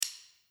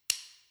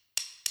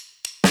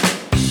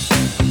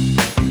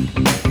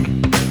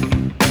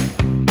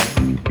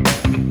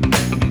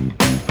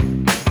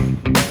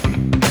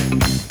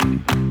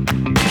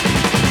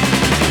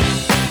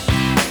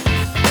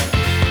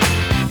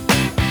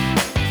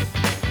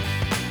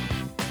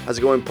How's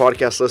it going,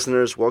 podcast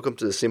listeners? Welcome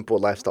to the Simple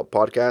Lifestyle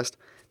Podcast.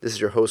 This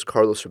is your host,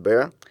 Carlos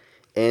Rivera.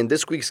 And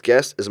this week's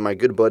guest is my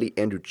good buddy,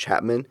 Andrew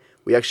Chapman.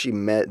 We actually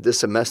met this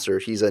semester.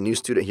 He's a new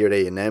student here at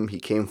A&M. He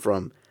came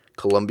from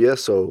Colombia.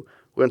 So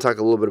we're going to talk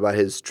a little bit about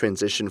his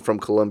transition from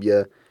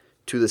Colombia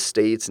to the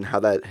States and how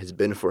that has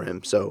been for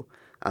him. So,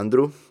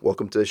 Andrew,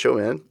 welcome to the show,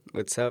 man.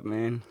 What's up,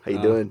 man? How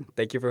you doing?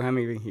 Thank you for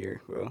having me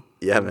here, bro.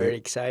 Yeah, I'm man. very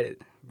excited.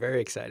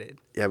 Very excited.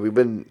 Yeah,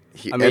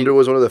 Andrew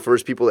was one of the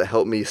first people that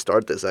helped me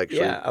start this, actually.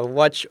 Yeah, I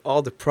watched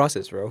all the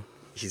process, bro.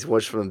 He's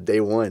watched from day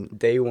one.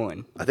 Day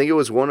one. I think it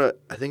was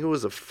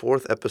the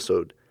fourth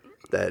episode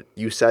that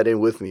you sat in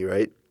with me,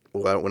 right?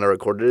 When I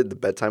recorded it, the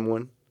bedtime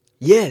one.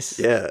 Yes.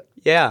 Yeah.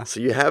 Yeah.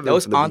 So you have that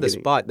was on the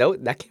beginning. spot.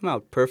 That came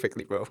out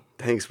perfectly, bro.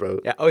 Thanks, bro.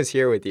 Yeah, I was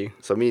here with you.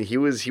 So I mean, he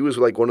was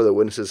like one of the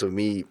witnesses of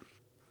me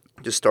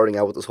just starting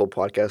out with this whole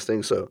podcast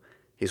thing. So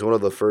he's one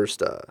of the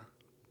first. I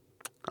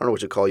don't know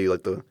what you call you,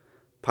 like the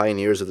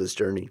pioneers of this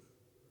journey.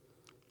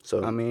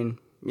 So I mean,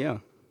 yeah.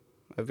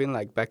 I've been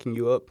like backing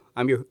you up.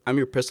 I'm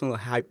your personal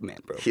hype man,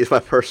 bro. he's my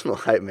personal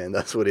hype man.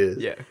 That's what it is.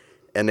 Yeah.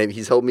 And then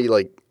he's helped me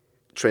like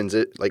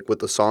with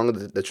the song,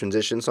 the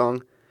transition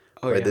song.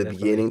 Oh, right, yeah, the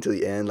definitely. beginning to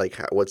the end, like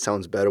what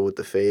sounds better with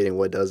the fade and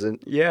what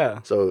doesn't. Yeah.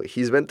 So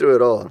he's been through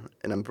it all,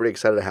 and I'm pretty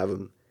excited to have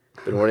him.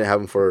 Been wanting to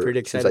have him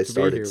Pretty since I excited to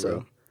started. be here, so,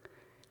 bro.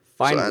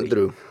 Finally. so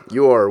Andrew,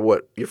 you are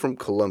what? You're from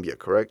Colombia,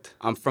 correct?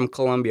 I'm from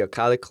Colombia,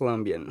 Cali,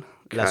 Colombian.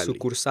 La Cali.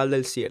 sucursal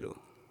del cielo.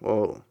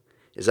 Whoa,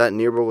 is that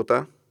near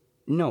Bogota?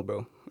 No,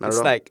 bro. Not It's at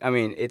all? like, I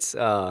mean, it's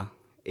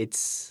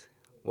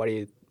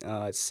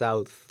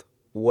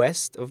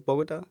southwest of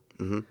Bogota.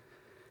 Mm-hmm.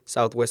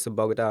 Southwest of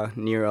Bogota,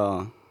 near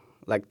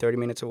like 30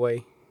 minutes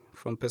away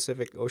from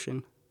Pacific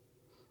Ocean,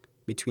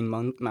 between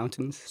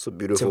mountains. So It's a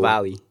beautiful,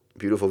 valley.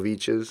 beautiful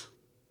beaches.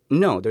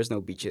 No, there's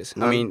no beaches.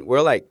 None?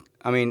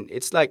 I mean,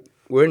 it's like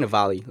we're in a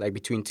valley, like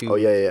between two Oh,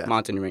 yeah.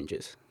 mountain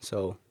ranges.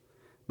 So,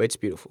 but it's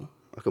beautiful.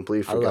 I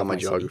completely I forgot love my my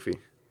city. geography.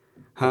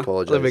 Huh?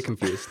 Apologize. A little bit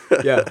confused.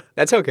 Yeah,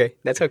 that's okay.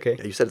 That's okay.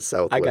 Yeah, you said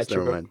Southwest. got you,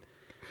 Never bro. mind.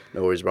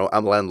 No worries, bro.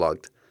 I'm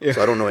landlocked, Yeah.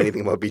 so I don't know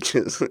anything about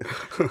beaches.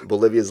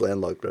 Bolivia's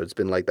landlocked, bro. It's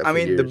been like that I for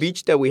mean, years. the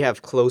beach that we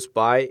have close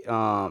by,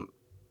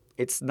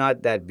 it's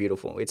not that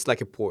beautiful. It's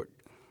like a port.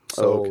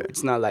 So Oh, okay.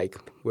 it's not like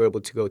we're able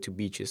to go to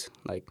beaches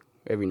like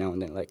every now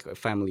and then, like a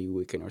family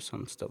weekend or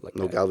some stuff like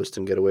No that.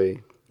 Galveston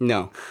getaway.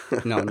 No,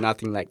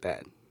 nothing like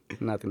that.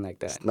 Nothing like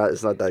that.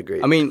 It's not that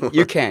great. I mean,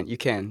 you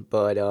can,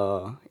 but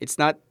it's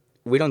not.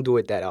 We don't do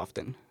it that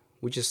often.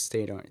 We just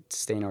stay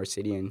in our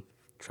city and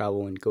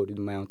travel and go to the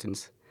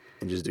mountains,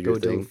 and just do go your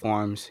to thing.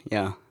 farms.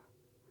 Yeah.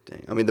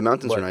 Dang. I mean, the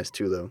mountains are What? nice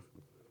too, though.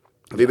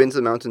 Have you been to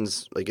the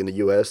mountains, like in the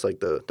U.S., like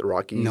the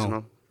Rockies? And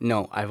all?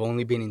 No, I've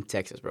only been in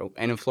Texas, bro,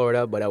 and in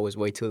Florida, but I was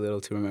way too little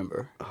to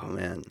remember. Oh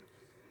man,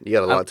 you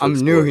got a lot to I'm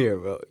explore. new here,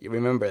 bro. You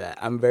remember that?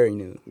 I'm very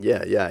new.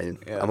 Yeah. Yeah.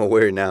 I'm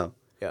aware now,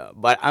 Yeah,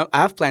 but I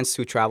have plans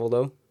to travel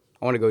though.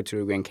 I want to go to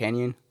the Grand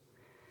Canyon.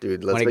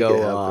 dude. I Let's want make to it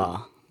go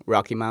happen.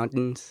 Rocky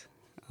Mountains.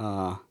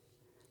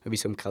 Maybe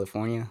some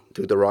California.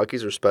 Dude, the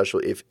Rockies are special.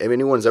 If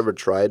anyone's ever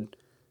tried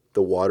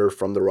the water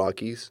from the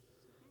Rockies,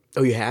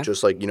 Oh, you have?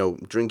 just like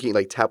drinking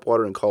like tap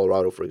water in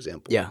Colorado, for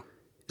example, Yeah.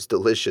 it's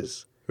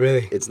delicious.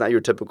 Really? It's not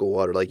your typical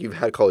water. Like you've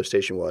had College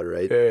Station water,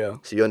 right? Yeah.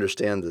 So you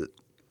understand that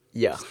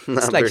Yeah. not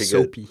It's like very good.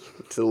 soapy.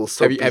 it's a little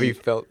soapy. Have you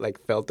felt the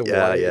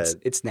Yeah, water? yeah.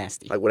 It's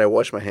nasty. Like when I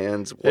wash my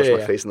hands, wash Yeah, my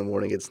yeah. face in the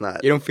morning, it's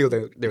not. You don't feel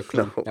they're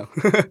clean. No. No.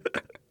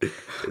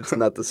 It's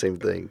not the same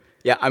thing.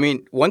 Yeah, I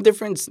mean, one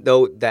difference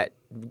though that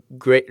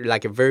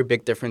like a very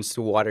big difference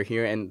to water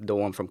here and the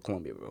one from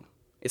Colombia, bro.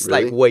 It's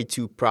Really? like way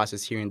too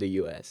processed here in the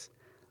U.S.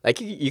 Like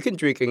you can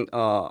drink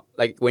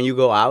like when you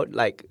go out,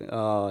 like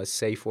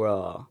say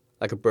for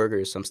like a burger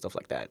or some stuff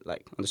like that,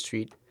 like on the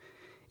street,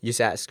 you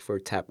just ask for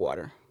tap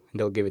water and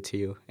they'll give it to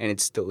you, and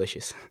it's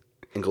delicious.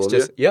 In It's Colombia,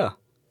 just yeah.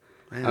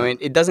 Man. I mean,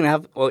 it doesn't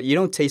have. Well, you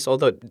don't taste all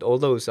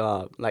those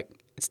like.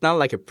 It's not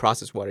like a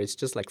processed water. It's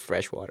just like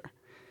fresh water.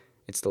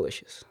 It's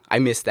delicious. I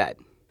miss that.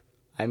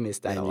 I miss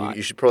that Man, a you- lot.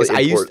 you should probably 'Cause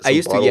import I some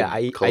used to. Yeah,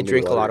 bottled I Colombian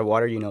drink a lot water. of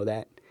water. You know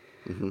that.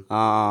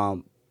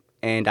 Mhm.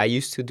 And I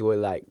used to do it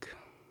like.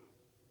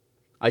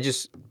 I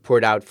just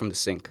poured out from the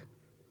sink.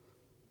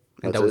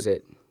 And That's that was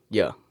it? it.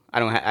 Yeah,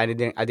 I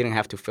didn't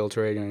have to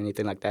filter it or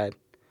anything like that.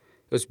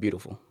 It was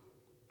beautiful.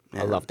 I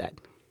Man. love that.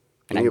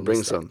 You I need to bring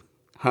miss that. some.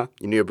 Huh?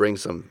 You need to bring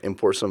some.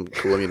 Import some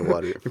Colombian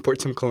water,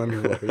 Import some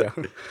Colombian water.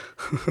 Yeah.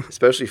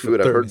 especially food.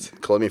 I've heard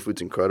thermos. Colombian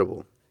food's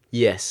incredible.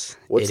 Yes.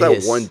 What's it that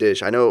is. one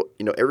dish? I know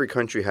every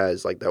country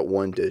has like that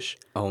one dish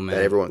Oh man.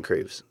 that everyone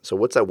craves. So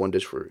what's that one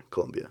dish for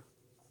Colombia?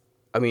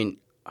 I mean,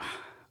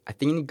 I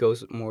think it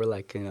goes more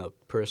like in a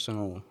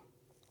personal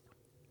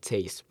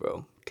taste,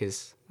 bro.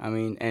 Because I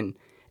mean, and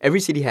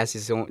every city has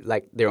its own,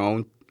 like their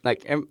own,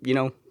 like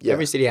Yeah.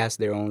 every city has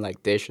their own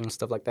like dish and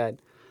stuff like that.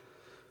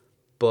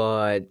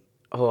 But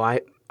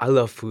I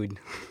love food.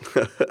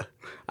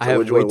 I have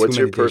which way one? What's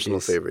too your many personal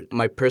dishes. favorite?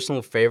 My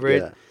personal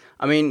favorite. Yeah.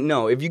 I mean,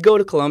 no. If you go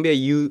to Colombia,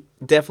 you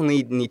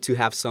definitely need to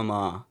have some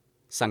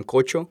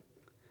sancocho.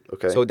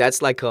 Okay. So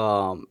that's like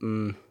how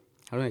do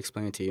I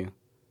explain it to you?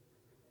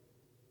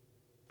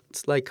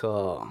 It's like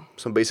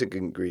some basic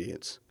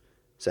ingredients.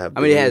 Does it have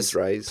I mean, it beans, has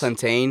rice?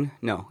 plantain.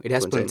 No, it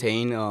has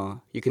Plantain.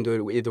 plantain. You can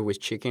do it either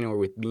with chicken or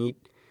with meat,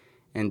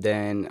 and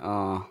then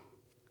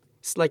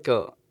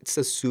it's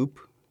a soup,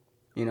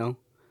 you know.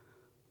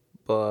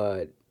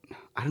 But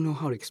I don't know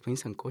how to explain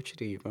sancocho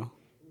to you, bro.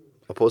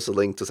 I'll post a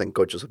link to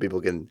sancocho so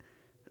people can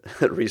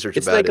research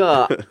It's about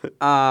like it.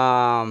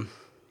 a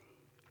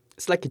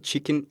it's like a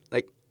chicken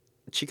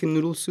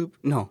noodle soup.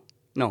 No.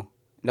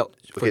 Okay,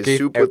 Forgive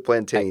soup with like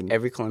plantain.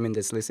 every Colombian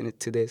that's listening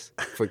to this.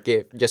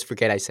 Just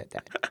forget I said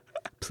that,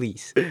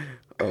 please.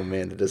 Oh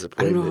man, the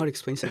I don't know how disappointment. to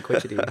explain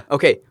sancocho to you.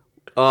 Okay,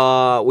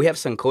 we have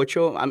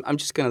sancocho. I'm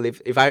just gonna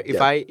leave.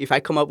 Yeah. If I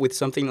come up with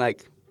something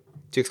like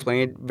to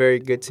explain it very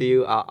good to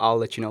you, I'll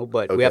let you know.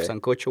 But we have Okay.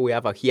 sancocho. We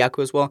have ajiaco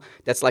as well.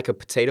 That's like a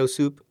potato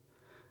soup,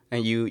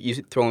 and you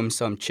throw in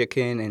some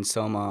chicken and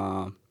some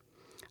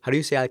how do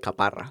you say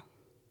alcaparra?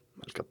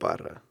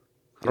 Alcaparra. I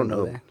You don't don't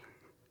know know. that?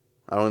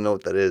 I don't know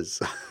what that is.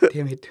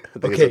 Damn it. I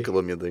think it's a Okay.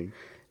 Colombian thing.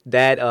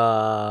 That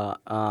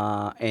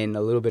and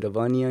a little bit of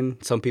onion.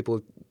 Some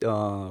people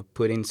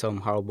put in some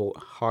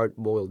hard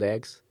boiled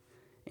eggs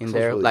in Sounds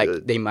there. really Like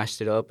good. they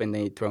mashed it up and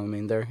they throw them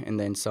in there, and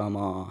then some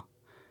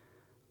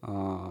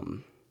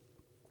um,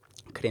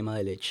 crema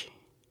de leche.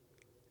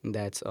 And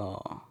that's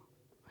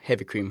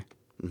heavy cream.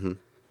 Hmm.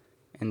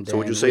 And So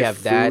would you then say we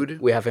have that. food?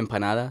 We have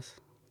empanadas.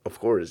 Of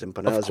course, Of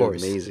empanadas are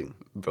course, amazing.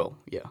 bro.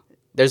 Yeah.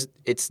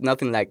 It's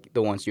nothing like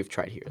the ones you've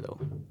tried here though.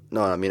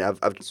 No, I mean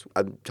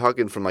I'm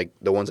talking from like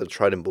the ones I've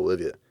tried in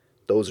Bolivia.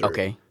 Those are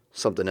Okay.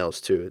 something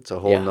else too. It's a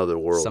whole Yeah. nother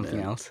world, Something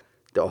man. else.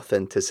 The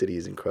authenticity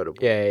is incredible.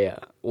 Yeah.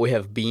 We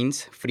have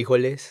beans,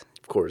 frijoles.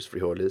 Of course,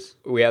 frijoles.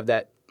 We have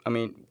that. I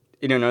mean,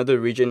 in another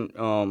region,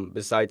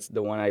 besides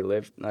the one I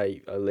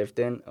lived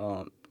in,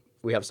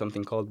 we have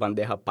something called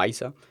bandeja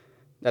paisa.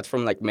 That's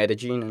from like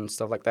Medellin and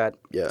stuff like that.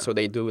 Yeah. So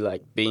they do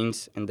like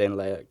beans and then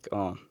like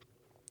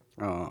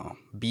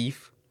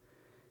beef,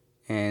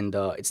 and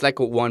it's like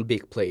one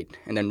big plate,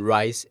 and then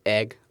rice,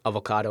 egg,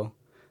 avocado,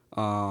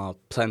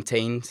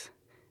 plantains,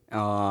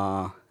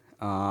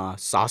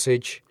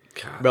 sausage.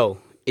 God. Bro,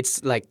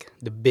 it's like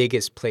the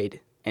biggest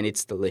plate, and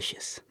it's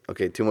delicious.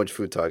 Okay, too much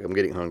food talk. I'm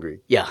getting hungry.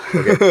 Yeah.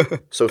 Okay.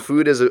 So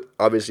food is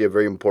obviously a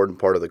very important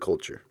part of the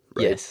culture,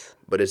 right? Yes.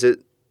 But is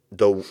it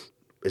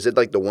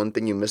like the one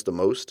thing you miss the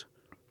most?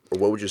 Or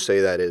what would you say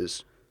that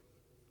is?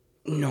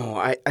 No,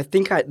 I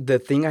think the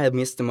thing I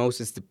miss the most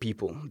is the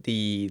people.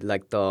 The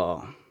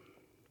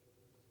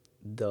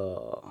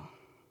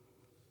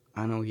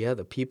I don't know, yeah,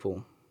 the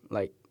people.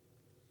 Like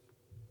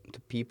the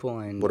people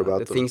and What about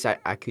the them? things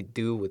I could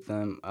do with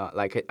them,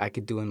 like I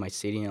could do in my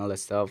city and all that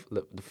stuff.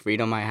 The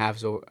freedom I have,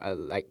 so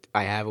like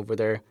I have over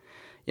there,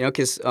 you know,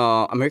 because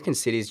American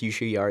cities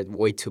usually are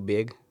way too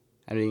big.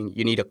 I mean,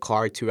 you need a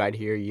car to ride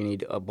here. You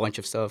need a bunch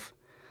of stuff,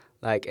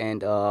 like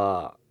and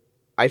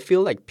I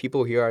feel like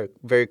people here are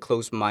very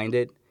close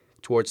minded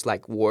towards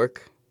like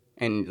work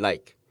and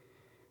like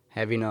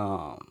having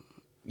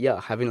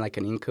having like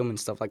an income and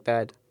stuff like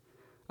that.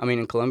 I mean,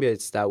 in Colombia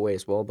it's that way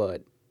as well,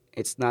 but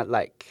it's not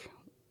like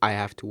I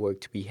have to work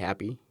to be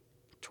happy,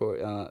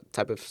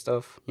 type of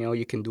stuff. You know,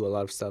 you can do a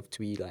lot of stuff to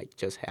be like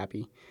just happy.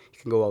 You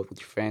can go out with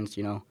your friends,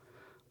 you know.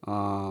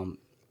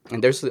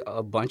 And there's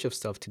a bunch of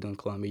stuff to do in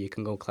Colombia. You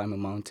can go climb a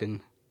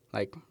mountain,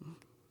 like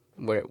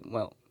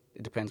well,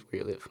 it depends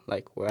where you live.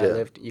 Like where I Yeah.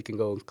 lived, you can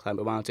go climb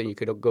a mountain. You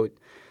could go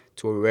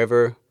to a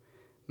river,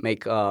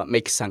 make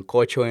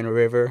sancocho in a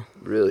river.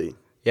 Really?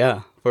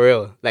 Yeah, for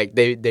real. Like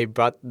they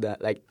brought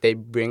they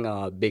bring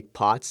big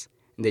pots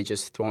and they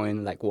just throw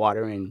in like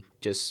water and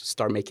just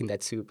start making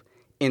that soup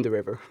in the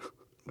river.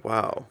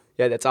 Wow.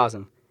 Yeah, that's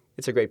awesome.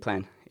 It's a great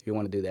plan if you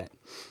want to do that.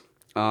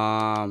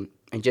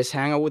 And just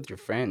hang out with your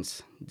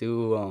friends.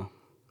 Do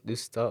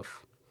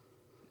stuff.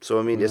 So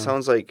I mean, it Yeah.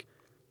 sounds like,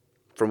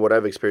 from what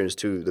I've experienced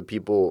too, the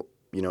people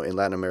in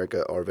Latin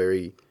America are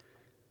very,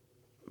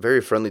 very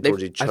friendly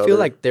towards each I other. feel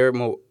like they're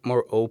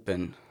more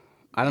open.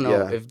 I don't know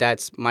Yeah. if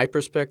that's my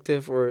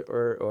perspective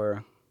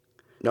or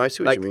No, I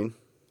see what like you mean.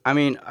 I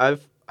mean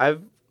I've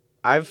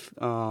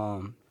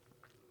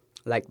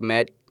like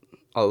met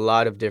a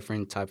lot of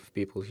different type of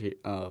people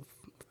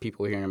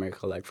here in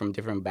America, like from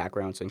different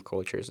backgrounds and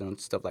cultures and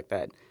stuff like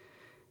that.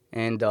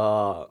 And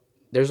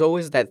there's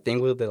always that thing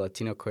with the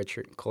Latino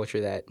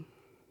culture that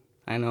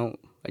I know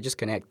I just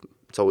connect.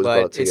 It's always brought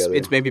But it's together.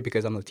 it's maybe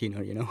because I'm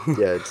Latino, you know.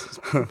 Yeah, it's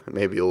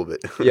maybe a little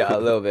bit. Yeah, a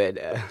little bit.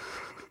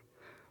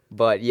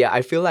 But yeah,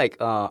 I feel like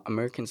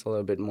Americans are a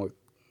little bit more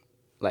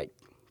like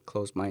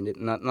close-minded.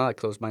 Not like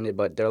close-minded,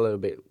 but they're a little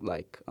bit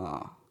like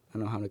I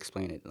don't know how to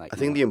explain it. Like I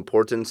think the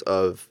importance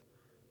of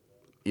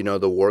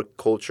the work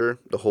culture,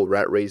 the whole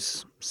rat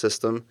race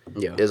system,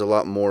 yeah, is a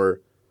lot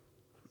more,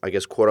 I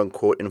guess, quote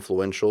unquote,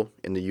 influential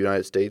in the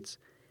United States.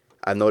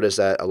 I've noticed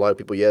that a lot of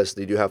people, yes,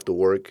 they do have to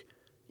work,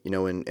 in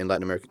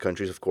Latin American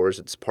countries, of course.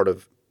 It's part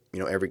of,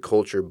 every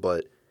culture,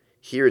 but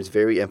here it's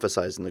very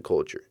emphasized in the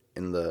culture.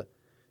 I don't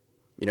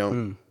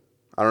know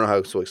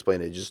how to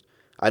explain it. Just,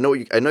 I know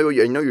what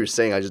you're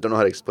saying. I just don't know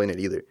how to explain it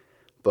either.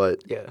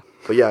 But yeah.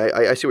 yeah,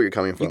 I see where you're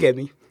coming from. You get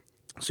me?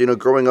 So,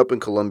 growing up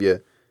in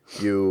Colombia,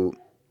 you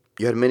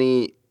had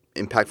many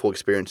impactful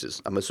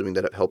experiences. I'm assuming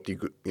that have helped you,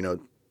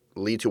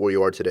 lead to where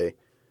you are today,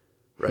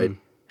 right?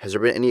 Has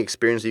there been any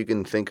experience that you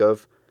can think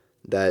of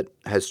that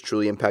has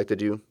truly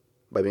impacted you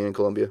by being in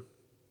Colombia?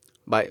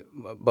 By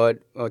but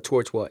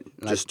towards what?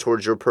 Like Just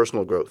towards your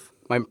personal growth.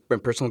 my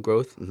personal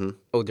growth.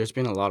 Oh, there's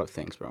been a lot of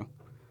things, bro.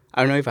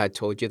 I don't know if I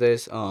told you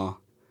this.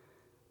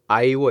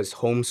 I was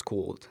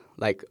homeschooled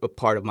like a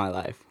part of my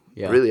life.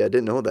 Yeah. Really, I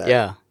didn't know that.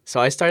 Yeah. So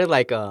I started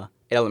like at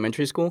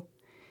elementary school,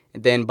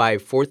 and then by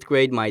fourth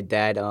grade, my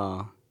dad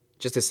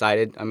just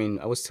decided. I mean,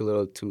 I was too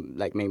little to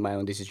like make my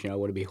own decision. I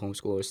want to be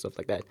homeschooled or stuff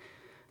like that.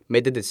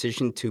 Made the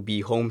decision to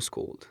be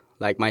homeschooled,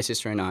 like my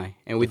sister and I,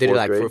 and we did it fourth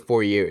like for grade?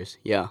 4 years.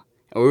 Yeah,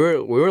 and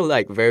we were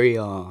like very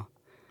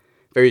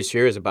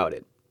serious about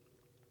it.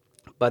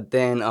 But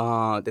then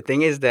the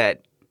thing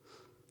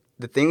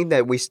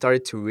that we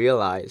started to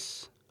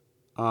realize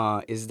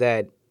is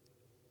that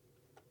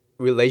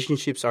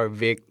relationships are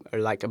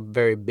like a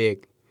very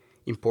big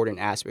important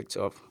aspect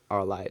of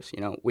our lives.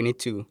 We need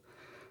to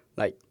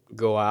like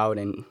go out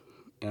and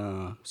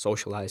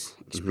socialize,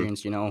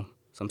 experience,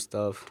 some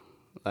stuff,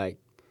 like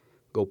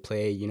go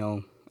play,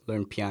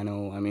 learn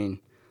piano. I mean,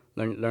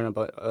 learn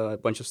about a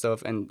bunch of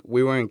stuff, and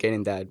we weren't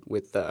getting that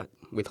with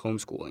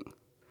homeschooling.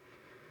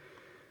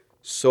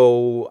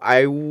 So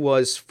I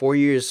was 4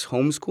 years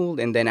homeschooled,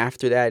 and then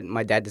after that,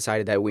 my dad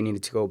decided that we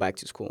needed to go back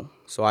to school.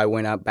 So I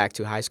went up back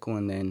to high school,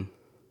 and then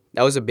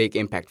that was a big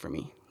impact for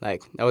me.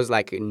 Like that was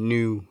like a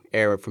new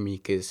era for me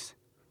because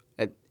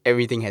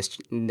everything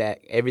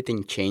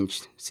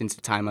changed since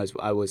the time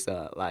I was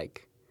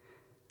like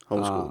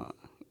Homeschool.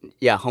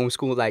 yeah,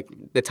 homeschool. Like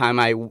the time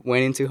I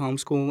went into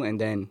homeschool, and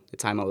then the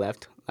time I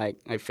left. Like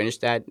I finished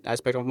that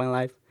aspect of my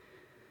life.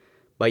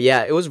 But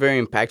yeah, it was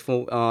very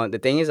impactful. The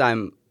thing is, I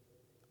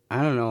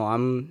don't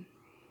know.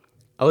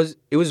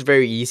 It was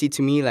very easy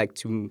to me, like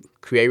to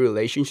create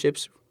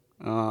relationships.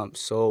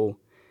 So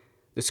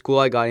the school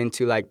I got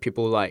into, like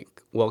people like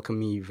welcomed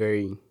me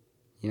very,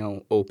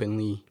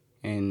 openly,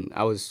 and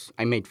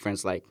I made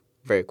friends like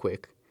very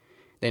quick.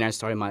 Then I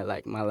started my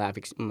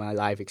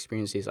life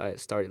experiences. I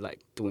started like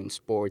doing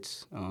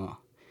sports,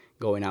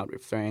 going out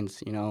with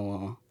friends,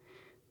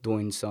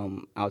 doing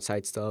some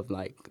outside stuff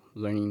like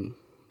learning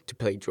to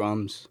play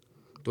drums,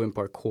 doing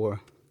parkour.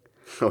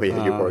 Oh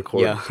yeah, your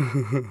parkour. Yeah.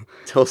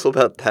 Tell us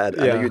about that.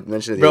 I know Yeah. you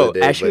mentioned it the Bro, other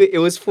day. actually, it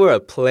was for a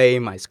play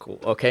in my school,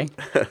 okay?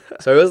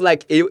 So it was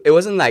like, it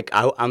wasn't like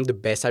I'm the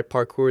best at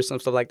parkour or some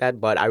stuff like that,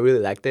 but I really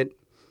liked it.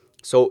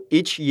 So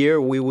each year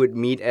we would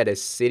meet at a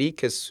city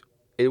because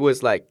it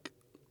was like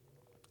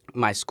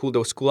the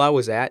school I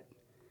was at,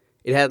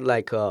 it had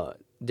like a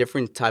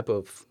different type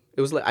of,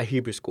 it was like a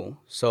Hebrew school.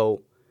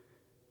 So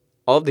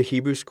all of the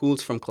Hebrew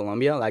schools from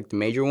Colombia, like the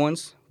major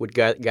ones, would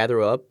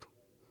gather up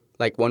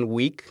like 1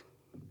 week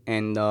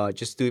and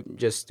just do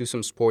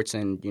some sports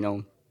and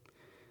do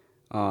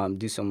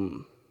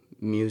some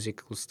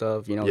musical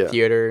stuff, Yeah.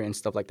 theater and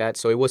stuff like that.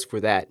 So it was for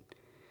that,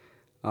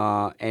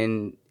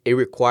 and it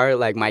required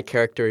like my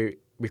character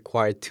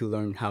required to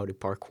learn how to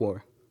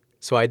parkour.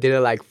 So I did it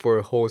like for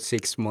a whole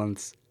 6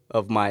 months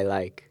of my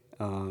like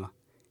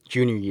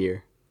junior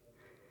year,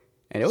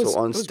 and So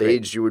on it was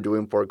great. stage, you were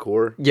doing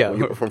parkour. Yeah, When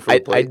you performed for the I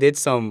play. did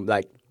some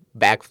like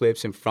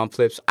backflips and front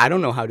flips. I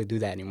don't know how to do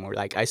that anymore.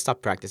 Like I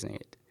stopped practicing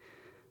it.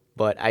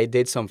 But I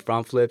did some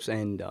front flips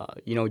and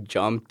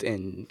jumped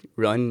and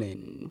run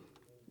and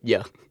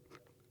yeah,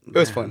 it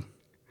was fun.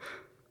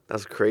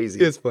 That's crazy.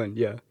 It was fun.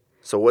 Yeah.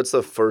 So what's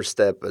the first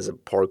step as a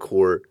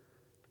parkour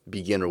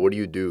beginner? What do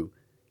you do?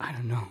 I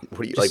don't know.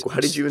 What do you like? How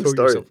did you even throw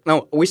start? yourself-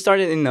 No, we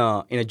started in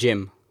a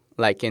gym,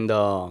 like in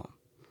the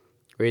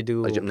where you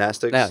do Like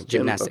gymnastics? Yeah, Gym?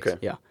 gymnastics. Okay.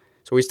 Yeah.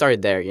 So we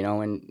started there,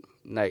 and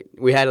like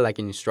we had like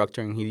an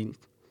instructor, and he,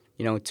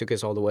 took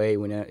us all the way.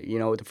 When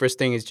the first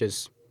thing is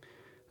just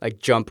like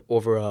jump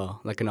over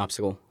like an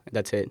obstacle.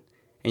 That's it,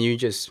 and you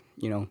just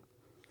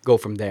go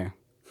from there.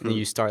 And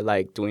you start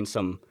like doing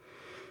some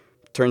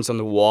turns on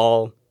the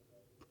wall,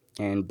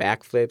 and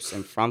backflips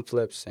and front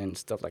flips and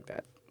stuff like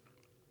that.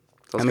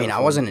 Sounds I mean, kinda I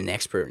fun. wasn't an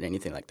expert in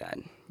anything like that.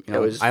 Yeah, it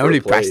was just I for only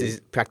play.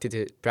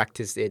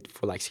 practiced it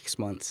for like 6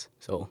 months.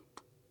 So,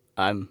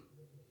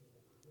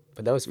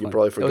 but that was fun. You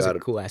probably That was forgot a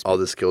cool aspect. all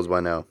the skills by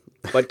now.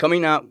 But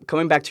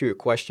coming back to your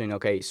question,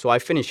 okay, so I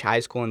finished high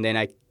school and then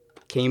I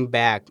came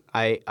back.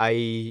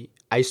 I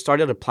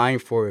started applying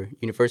for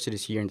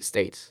universities here in the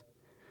States.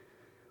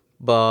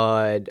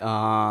 But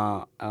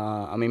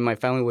I mean, my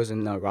family was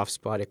in a rough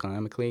spot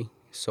economically,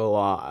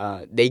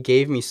 so they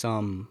gave me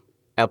some.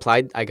 I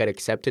applied. I got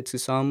accepted to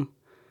some.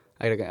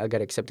 I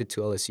got accepted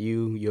to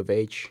LSU, U of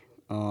H,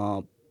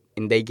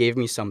 and they gave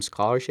me some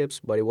scholarships,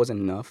 but it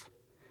wasn't enough.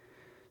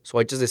 So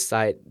I just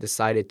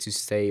decided to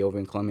stay over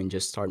in Colombia and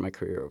just start my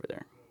career over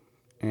there.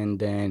 And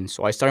then,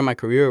 so I started my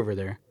career over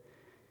there.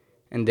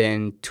 And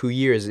then 2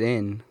 years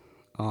in,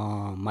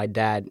 my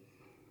dad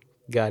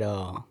got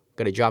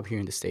a job here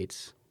in the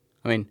States.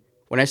 I mean,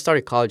 when I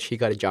started college, he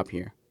got a job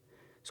here.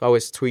 So I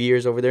was 2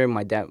 years over there.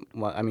 My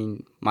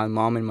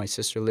mom and my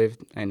sister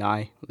lived, and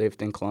I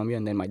lived in Colombia,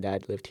 and then my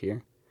dad lived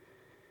here.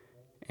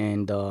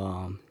 And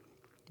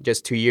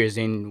just 2 years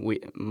in,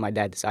 my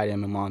dad decided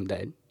and my mom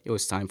that it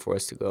was time for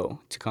us to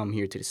come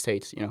here to the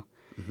States, you know.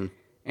 Hmm.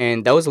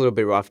 And that was a little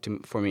bit rough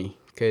for me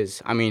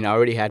because I mean I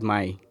already had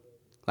my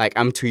like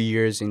I'm 2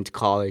 years into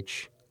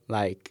college.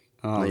 Like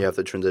Now you have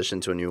to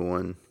transition to a new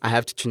one. I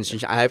have to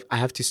transition. I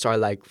have to start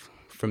like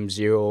from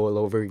zero all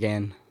over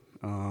again.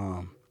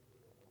 Um,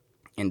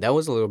 and that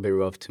was a little bit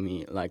rough to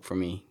me, like for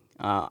me.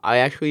 I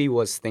actually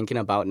was thinking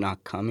about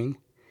not coming,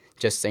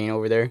 just staying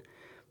over there.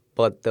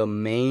 But the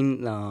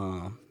main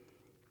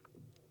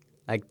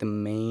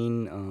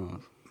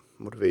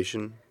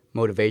Motivation.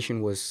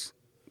 motivation was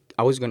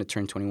I was gonna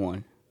turn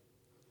 21.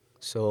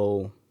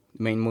 So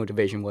the main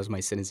motivation was my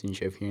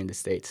citizenship here in the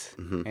States.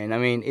 Hmm. And I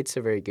mean, it's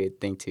a very good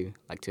thing to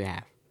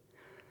have.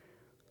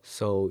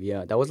 So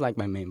yeah, that was like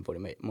my main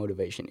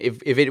motivation.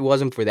 If it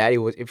wasn't for that, it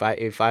was if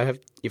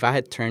I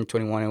had turned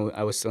 21 and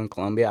I was still in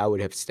Colombia, I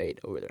would have stayed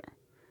over there.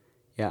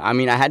 Yeah, I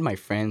mean, I had my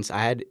friends. I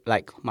had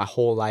like my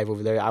whole life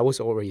over there. I was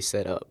already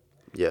set up.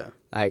 Yeah.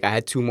 Like I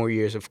had 2 more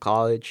years of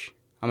college.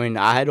 I mean,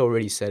 I had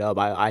already set up.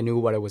 I knew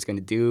what I was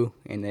gonna do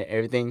and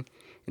everything.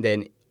 And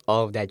then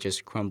all of that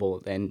just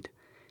crumbled. And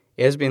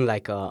it has been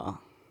like a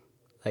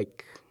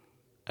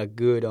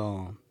good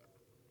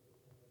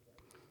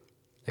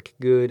like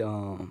a good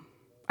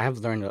I have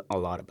learned a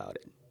lot about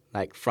it,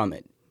 like from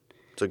it.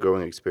 It's a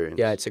growing experience.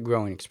 Yeah, it's a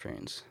growing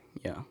experience.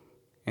 Yeah,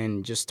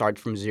 and just start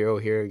from zero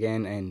here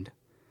again, and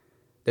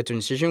the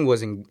transition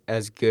wasn't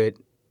as good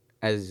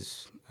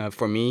as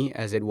for me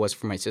as it was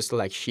for my sister.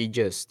 Like she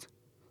just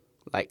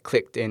like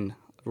clicked in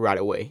right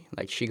away.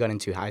 Like she got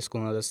into high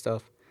school and all that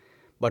stuff.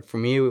 But for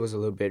me, it was a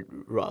little bit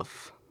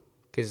rough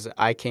because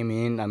I came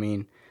in. I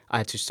mean, I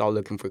had to start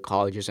looking for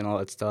colleges and all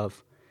that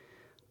stuff.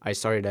 I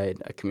started at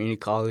a community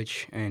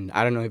college, and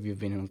I don't know if you've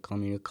been in a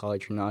community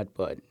college or not,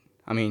 but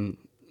I mean,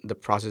 the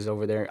process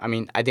over there. I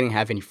mean, I didn't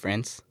have any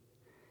friends,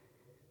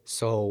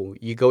 so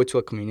you go to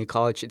a community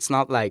college. It's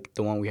not like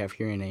the one we have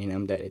here in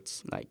A&M that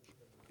it's like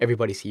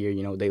everybody's here.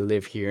 You know, they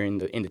live here in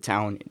the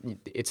town.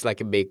 It's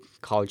like a big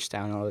college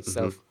town and all that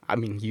stuff.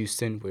 I'm in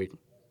Houston, where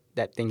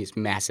that thing is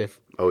massive.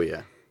 Oh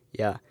yeah.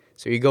 Yeah.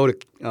 So you go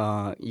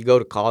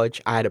to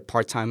college. I had a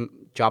part time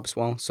job as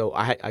well. So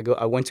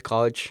I went to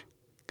college,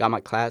 got my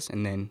class,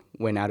 and then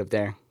went out of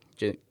there.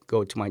 Just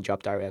go to my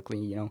job directly.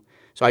 You know.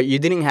 So you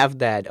didn't have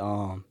that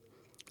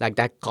like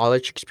that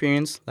college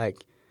experience,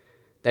 like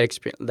that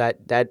experience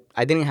that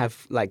I didn't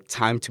have like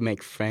time to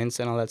make friends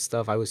and all that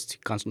stuff. I was too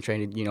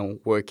concentrated, you know,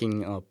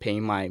 working,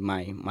 paying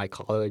my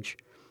college,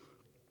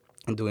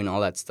 and doing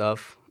all that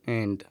stuff.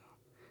 And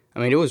I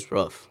mean, it was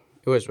rough.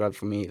 It was rough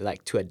for me,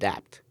 like to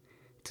adapt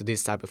to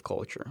this type of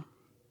culture.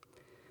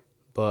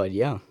 But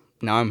yeah,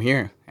 now I'm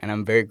here, and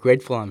I'm very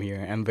grateful I'm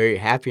here. I'm very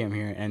happy I'm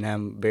here, and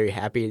I'm very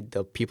happy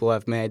the people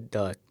I've met,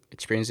 the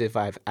experiences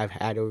I've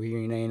had over here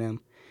in A&M,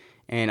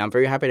 and I'm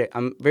very happy that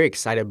I'm very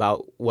excited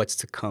about what's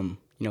to come.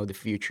 You know, the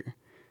future.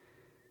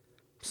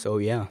 So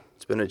yeah,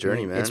 It's been a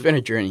journey, man. it's been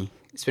a journey.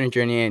 It's been a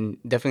journey, and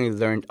definitely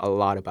learned a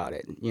lot about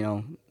it. You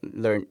know,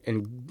 learned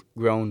and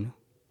grown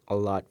a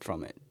lot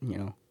from it. You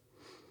know.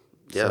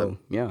 Yeah. So,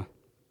 yeah.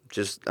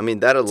 Just, I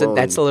mean, that alone. So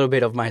that's a little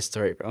bit of my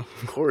story, bro.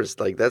 Of course,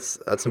 like that's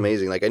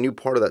amazing. Like I knew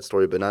part of that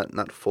story, but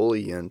not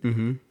fully. And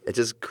Mm-hmm. it's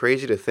just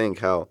crazy to think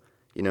how,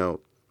 you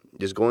know,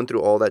 just going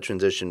through all that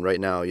transition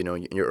right now. You know,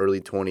 in your early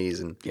 20s,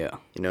 and Yeah.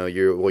 you know,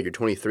 you're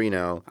 23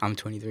 now, I'm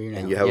 23 now.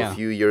 and you have yeah. a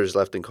few years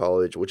left in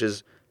college, which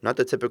is not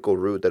the typical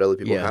route that other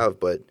people Yeah. have.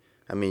 But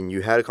I mean,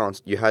 you had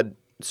you had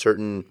a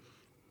certain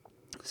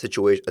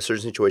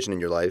situation in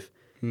your life,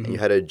 and you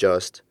had to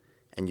adjust,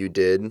 and you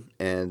did,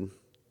 and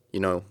you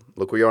know,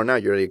 look where you are now.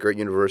 You're at a great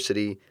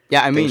university.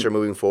 Yeah, I mean, Things are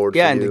moving forward.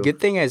 yeah, for and you. the good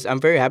thing is I'm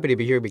very happy to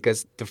be here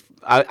because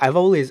I've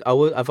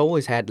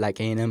always had like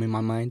A&M in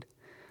my mind.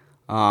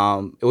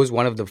 It was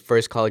one of the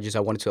first colleges I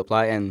wanted to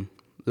apply, and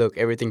look,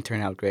 everything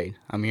turned out great.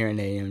 I'm here in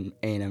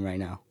A&M right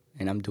now,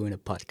 and I'm doing a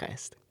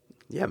podcast.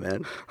 Yeah,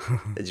 man.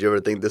 Did you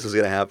ever think this was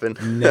gonna happen?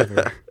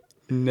 Never,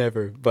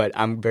 never. But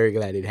I'm very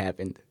glad it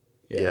happened.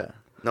 Yeah.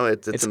 No,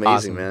 it's It's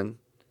amazing, awesome. man.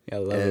 Yeah, I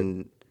love it.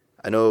 And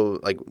I know,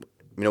 like,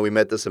 you know, we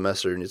met this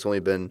semester, and it's only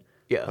been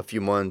Yeah. a few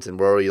months, and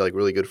we're already like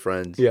really good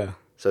friends. Yeah.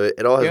 So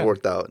it all has Yeah.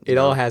 worked out. It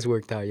all has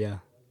worked out. Yeah,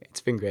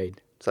 it's been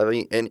great. So I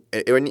mean,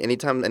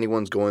 anytime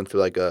anyone's going through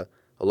like a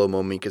low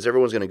moment, because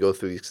everyone's gonna go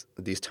through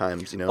these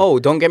times, you know. Oh,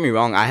 don't get me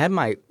wrong. I had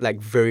my like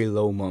very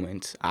low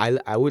moments.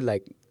 I would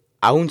like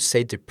I wouldn't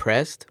say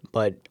depressed,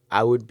 but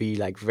I would be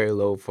like very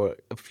low for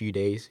a few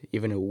days,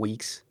 even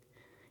weeks.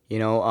 You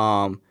know,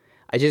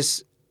 I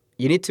just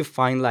you need to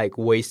find like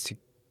ways to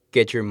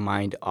get your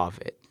mind off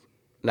it.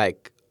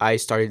 Like I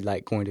started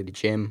like going to the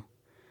gym,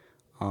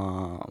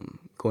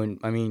 going.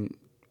 I mean,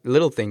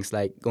 little things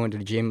like going to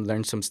the gym,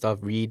 learn some stuff,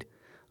 read,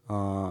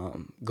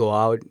 go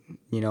out,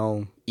 you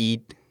know,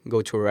 eat,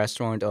 go to a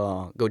restaurant,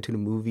 go to the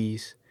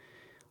movies.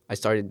 I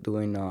started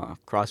doing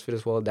CrossFit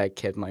as well. That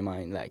kept my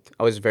mind like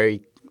I was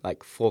very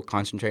like full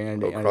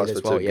concentrated on it as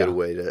CrossFit's well. a good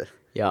way to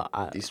Yeah,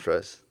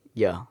 de-stress.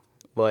 yeah.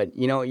 But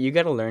you know, you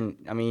gotta learn.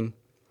 I mean,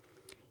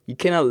 you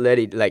cannot let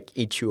it like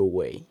eat you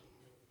away.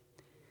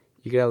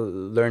 You gotta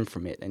learn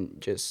from it and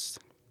just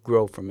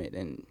grow from it,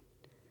 and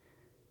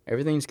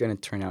everything's gonna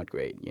turn out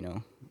great. You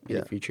know. in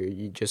Yeah. the future.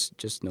 You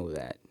just know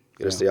that.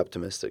 You gotta stay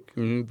optimistic.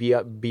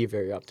 Be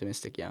very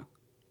optimistic. Yeah.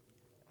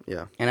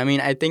 Yeah. And I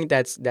mean, I think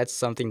that's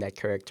something that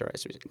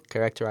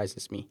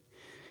characterizes me.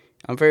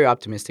 I'm very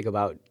optimistic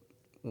about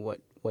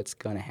what's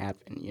gonna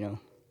happen.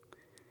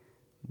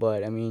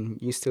 But I mean,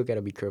 you still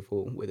gotta be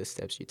careful with the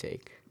steps you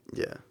take.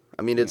 Yeah.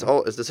 I mean, it's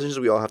decisions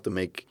we all have to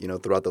make,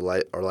 throughout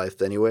our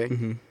life anyway.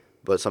 Mm-hmm.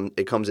 But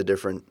it comes at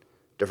different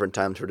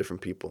times for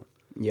different people.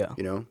 Yeah.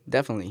 You know.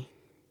 Definitely.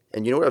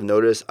 And you know what I've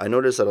noticed? I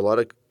noticed that a lot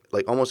of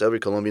like almost every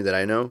Colombian that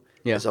I know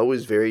Yeah. is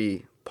always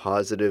very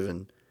positive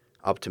and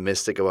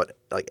optimistic about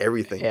like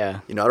everything. Yeah.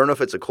 I don't know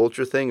if it's a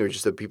culture thing or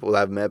just the people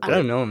I've met. I But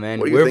don't know, man.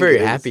 what do you We're think very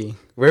it is? happy.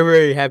 We're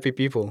very happy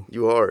people.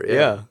 You are. Yeah.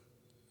 Yeah.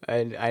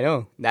 And I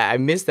know that I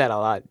miss that a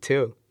lot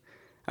too.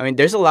 I mean,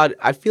 there's a lot.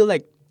 I feel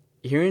like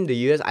here in the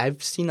U.S.,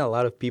 I've seen a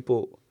lot of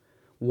people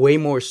way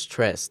more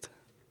stressed,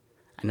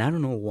 and I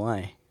don't know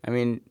why. I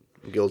mean,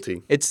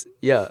 Guilty. it's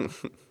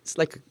it's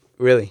like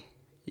really,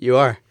 you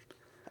are.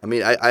 I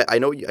mean, I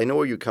know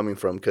where you're coming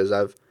from because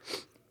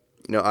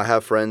I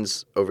have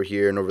friends over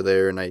here and over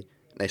there, and I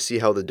see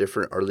how our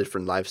different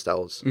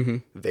lifestyles Mm-hmm.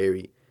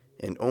 vary,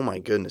 and oh my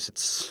goodness,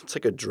 it's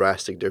like a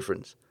drastic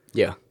difference.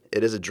 Yeah.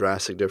 It is a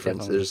drastic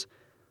difference.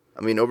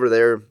 Definitely. Over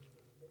there,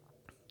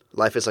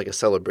 life is like a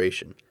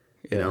celebration.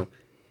 Yeah. You know,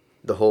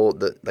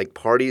 the like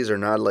parties are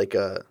not like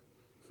a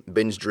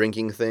binge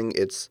drinking thing.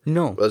 It's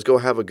No. let's go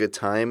have a good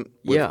time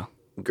with Yeah.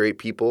 great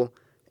people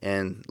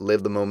and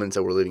live the moments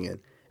that we're living in.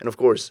 And of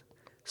course,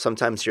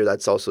 sometimes here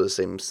that's also the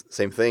same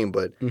thing,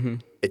 but Mm-hmm.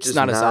 it's just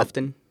Not as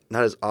often.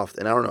 Not as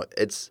often. I don't know.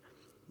 It's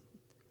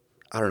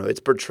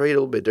portrayed a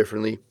little bit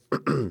differently.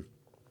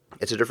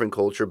 It's a different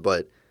culture,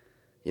 but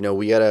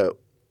we gotta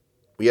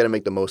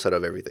make the most out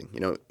of everything.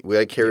 We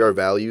gotta carry our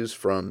values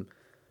from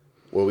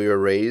where we were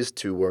raised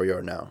to where we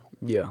are now.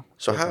 Yeah.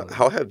 So definitely.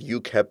 how have you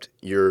kept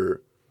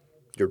your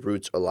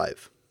roots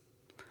alive?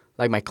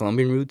 Like my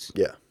Colombian roots.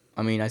 Yeah.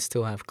 I mean, I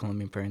still have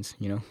Colombian parents,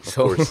 Of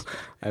course.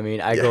 I mean,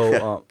 I Yeah.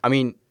 go. I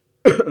mean,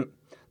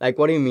 like,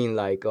 what do you mean,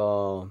 like,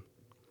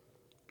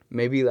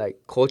 maybe like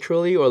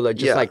culturally, or like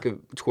just Yeah. like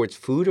towards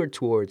food, or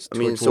towards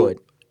So what?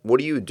 what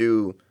do you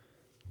do?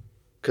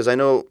 Because I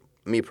know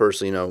me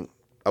personally,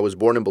 I was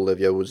born in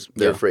Bolivia. I was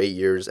there Yeah. for 8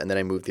 years, and then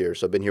I moved here.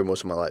 So I've been here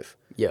most of my life.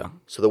 Yeah.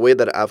 So the way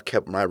that I've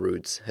kept my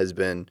roots has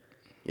been,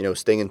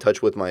 staying in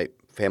touch with my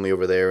family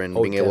over there and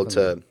Oh, being able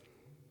to,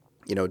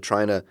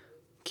 trying to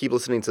keep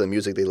listening to the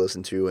music they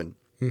listen to and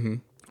Mm-hmm.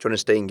 trying to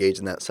stay engaged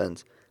in that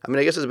sense. I mean,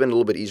 I guess it's been a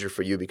little bit easier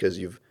for you because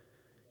it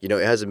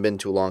hasn't been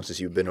too long since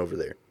you've been over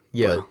there.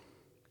 Yeah.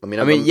 But,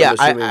 I mean, yeah,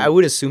 assuming, I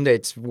would assume that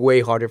it's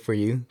way harder for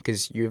you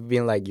because you've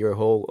been like your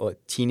whole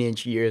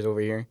teenage years over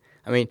here.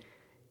 I mean,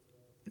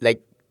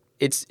 like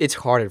it's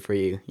harder for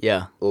you.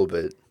 Yeah, a little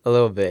bit. a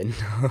little bit.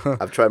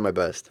 I've tried my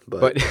best,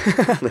 but But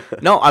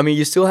no, I mean,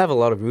 you still have a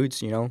lot of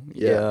roots. Yeah.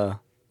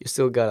 You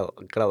still got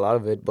a lot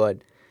of it, but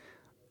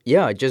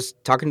yeah,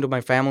 just talking to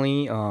my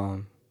family,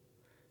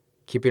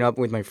 keeping up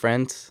with my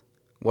friends.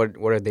 What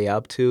are they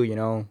up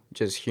to?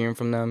 Just hearing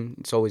from them.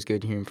 It's always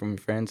good hearing from your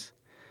friends.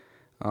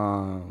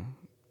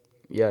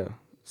 Yeah,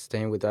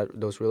 staying with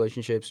those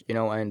relationships.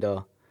 And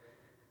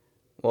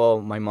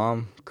well, my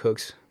mom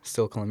cooks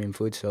still Colombian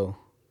food, so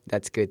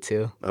that's good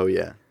too. oh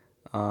yeah,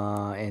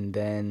 And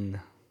then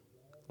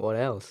what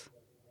else?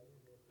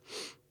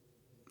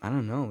 I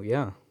don't know.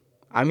 Yeah,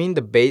 I mean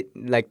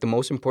the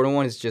most important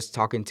one is just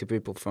talking to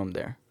people from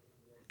there,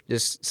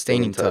 just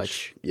staying in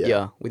touch.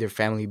 Yeah. With your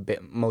family.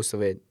 Most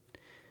of it,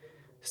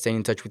 staying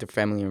in touch with your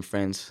family and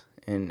friends,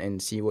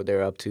 and see what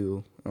they're up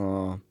to.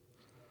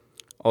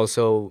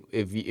 Also,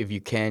 if you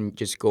can,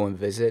 just go and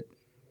visit.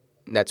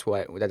 That's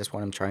what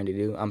I'm trying to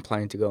do. I'm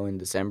planning to go in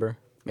December.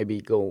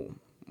 Maybe go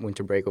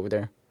winter break over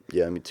there.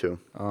 yeah, me too.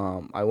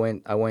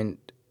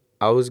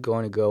 I was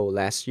going to go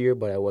last year,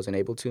 but I wasn't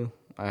able to.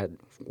 I had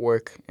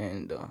work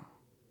and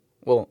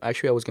well,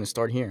 actually I was going to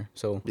start here.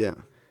 So Yeah,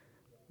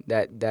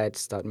 that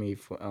stopped me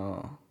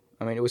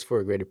I mean, it was for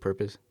a greater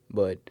purpose,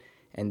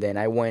 and then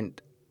I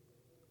went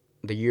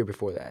the year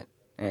before that,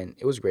 and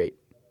it was great,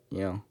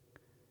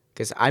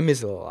 cuz I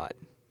miss it a lot.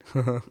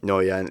 no,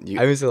 yeah, and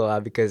I miss it a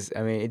lot because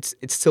I mean, it's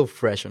still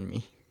fresh on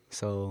me.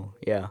 So,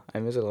 yeah, I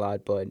miss it a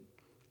lot, but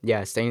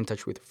yeah, staying in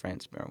touch with your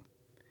friends, bro,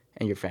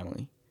 and your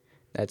family.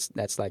 That's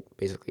like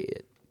basically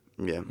it.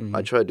 yeah. Mhm.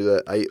 I try to do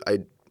that.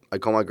 I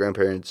call my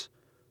grandparents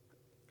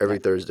every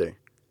Thursday.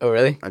 Oh,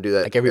 really? I do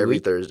that Like every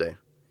week? Thursday.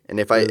 And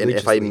if I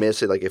Religiously.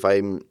 miss it, like if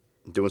I'm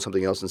doing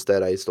something else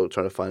instead, I still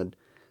try to find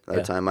another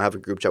Yeah. time. I have a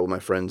group chat with my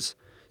friends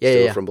Yeah,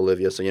 still yeah. from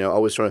Bolivia, so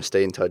always trying to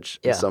stay in touch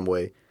Yeah. in some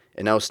way.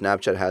 And now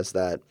Snapchat has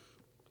that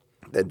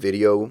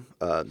video,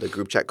 the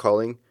group chat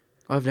calling.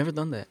 Oh, I've never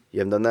done that. You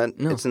haven't done that?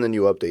 No. It's in the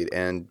new update,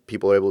 and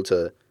people are able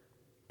to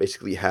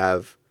basically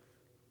have,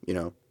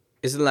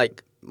 Is it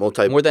like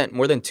multi. more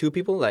than 2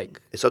 people?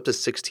 Like It's up to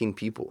 16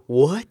 people.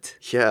 what?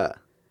 Yeah,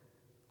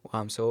 Wow,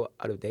 I'm so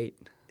out of date.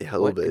 yeah, a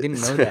little What? bit. I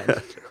didn't know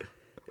that.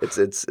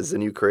 it's a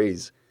new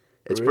craze.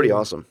 It's pretty Really?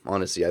 awesome,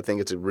 honestly. I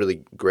think it's a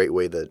really great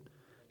way to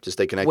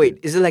stay connected. Wait,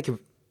 is it like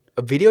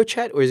a video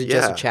chat or is it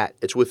just a chat?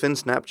 It's within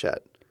Snapchat.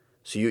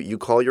 So you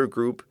call your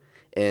group,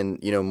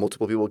 and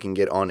multiple people can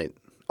get on it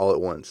all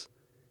at once.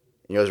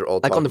 And you guys are all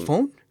Like talking. on the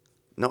phone?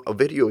 No, a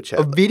video chat.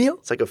 A video?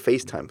 It's like a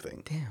FaceTime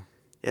thing. Damn.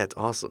 Yeah, it's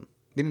awesome.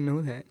 Didn't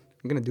know that.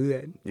 I'm gonna do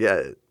that.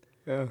 Yeah,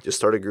 Yeah. just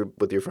start a group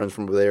with your friends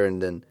from over there,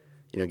 and then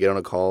get on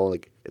a call.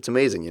 Like, it's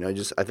amazing.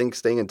 Just I think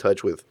staying in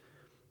touch with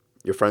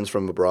your friends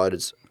from abroad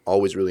is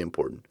always really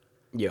important.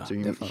 Yeah. It's a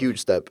definitely. huge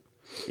step,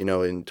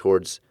 in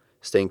towards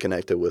staying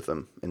connected with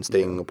them and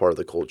staying a part of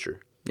the culture.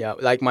 Yeah,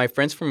 like my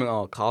friends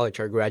from college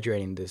are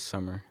graduating this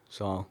summer.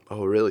 So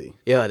Oh, really?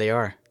 yeah, they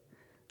are.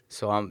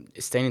 So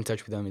staying in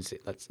touch with them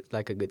that's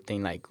like a good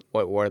thing. Like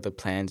what are the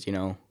plans?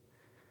 Where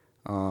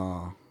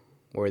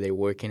are they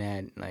working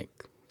at? Like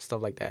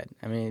stuff like that.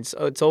 I mean,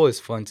 it's always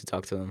fun to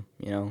talk to them.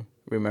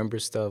 Remember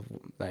stuff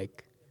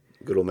like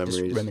Good old just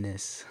memories.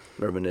 reminisce,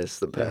 Reminisce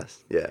the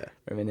past. Yeah.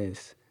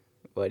 reminisce.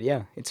 But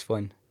yeah, it's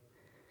fun.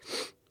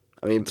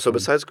 I mean, so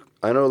besides,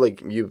 I know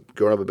like you've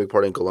grown up a big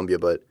part in Colombia,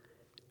 but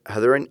are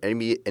there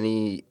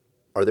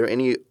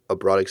any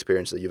abroad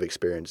experience that you've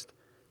experienced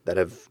that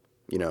have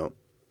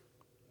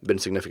been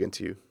significant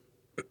to you?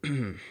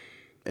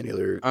 Any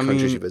other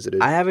countries you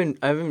visited? I haven't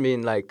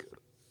been like,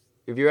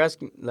 if you're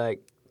asking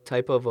like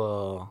type of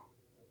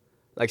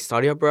like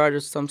study abroad or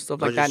some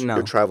stuff Or like that. just No,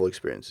 your travel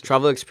experience.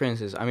 travel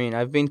experiences. I mean,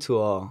 I've been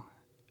to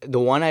the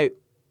one I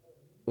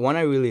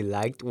really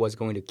liked was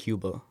going to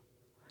Cuba.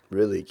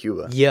 Really,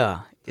 Cuba,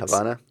 Yeah,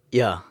 Havana.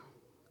 Yeah,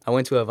 I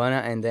went to Havana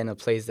and then a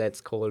place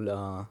that's called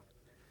I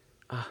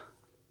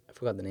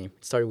forgot the name.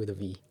 It started with a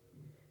V.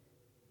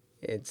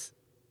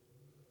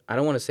 I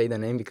don't want to say the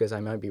name because I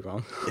might be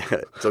wrong.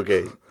 Yeah, it's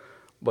okay.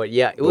 But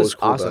yeah, it What was was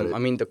cool about awesome. it? I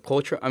mean, the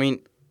culture. I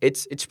mean,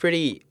 it's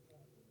pretty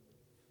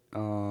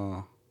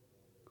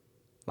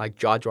like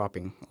jaw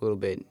dropping a little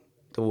bit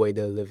the way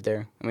they live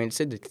there. I mean, it's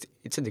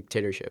a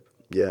dictatorship.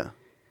 Yeah,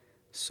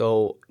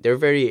 So they're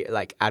very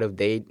like out of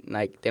date.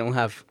 Like they don't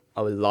have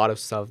a lot of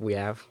stuff we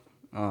have.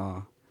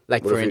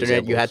 Like What for are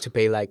internet, you had examples? to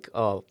pay like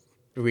a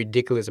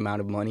ridiculous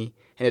amount of money,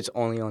 and it's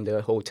only on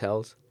the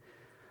hotels.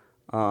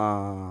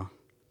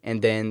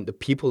 And then the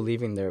people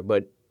living there,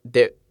 but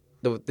the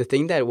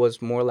thing that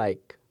was more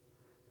like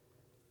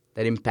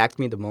that impacted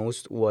me the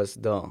most was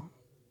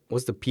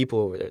the people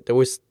over there.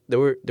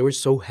 They were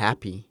so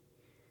happy.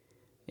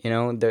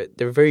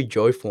 They're very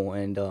joyful,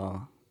 and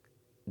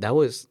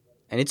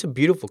and it's a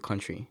beautiful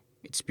country.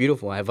 It's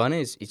beautiful. Havana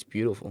it's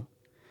beautiful.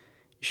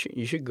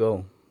 You should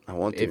go. I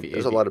want to. If-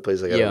 There's a if- lot of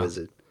places I gotta yeah.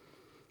 visit.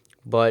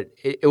 But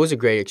it was a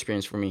great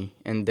experience for me.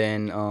 And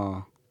then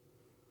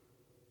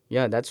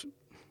yeah, that's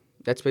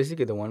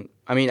basically the one.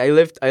 I mean, I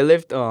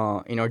lived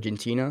in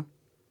Argentina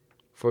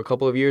for a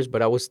couple of years,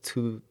 but I was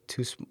too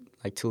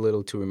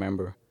little to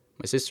remember.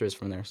 My sister is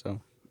from there, so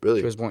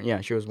Really? she was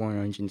born in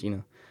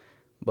Argentina.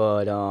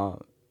 But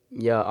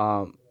yeah,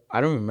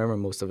 I don't remember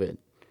most of it.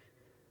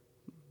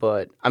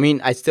 But I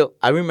mean,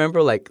 I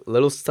remember like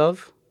little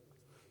stuff,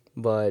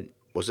 but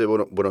Was it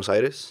Buenos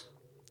Aires?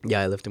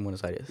 yeah, I lived in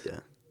Buenos Aires. Yeah.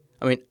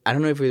 I mean, I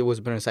don't know if it was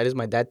Buenos Aires.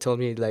 My dad told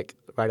me like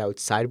right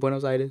outside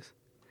Buenos Aires.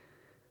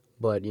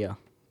 But yeah,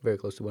 very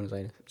close to Buenos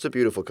Aires. It's a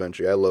beautiful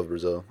country. I love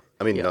Brazil.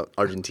 I mean, Yeah. no,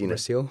 Argentina.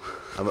 Brazil.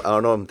 I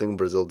don't know. I'm thinking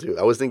Brazil too.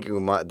 I was thinking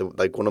of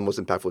like one of the most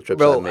impactful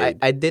trips I Bro, made.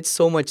 I did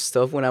so much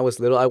stuff when I was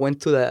little. I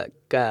went to the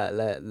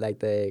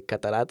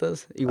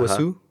Cataratas,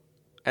 Iguazu.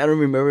 I don't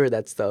remember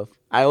that stuff.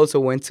 I also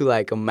went to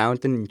like a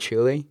mountain in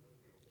Chile.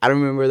 I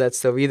don't remember that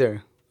stuff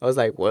either. I was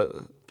like, what?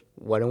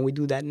 Why don't we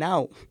do that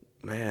now?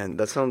 Man,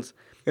 that sounds.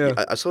 Yeah.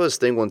 I saw this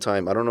thing one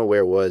time. I don't know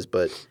where it was,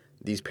 but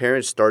these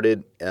parents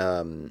started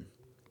an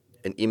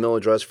email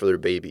address for their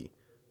baby.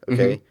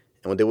 Okay,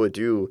 and what they would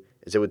do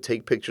is they would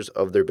take pictures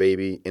of their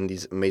baby in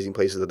these amazing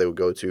places that they would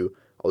go to,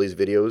 all these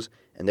videos,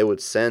 and they would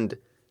send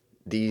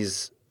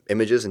these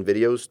images and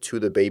videos to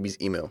the baby's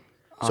email.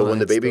 So Oh, when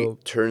the that's baby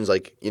dope. turns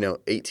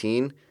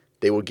 18,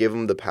 they would give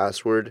them the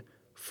password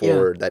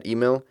for that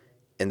email,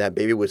 and that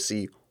baby would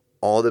see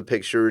all the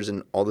pictures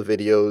and all the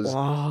videos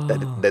Wow.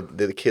 that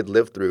the kid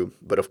lived through,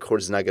 but of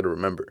course it's not going to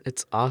remember,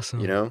 It's awesome.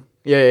 Yeah,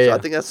 Yeah. So I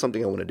think that's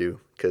something I want to do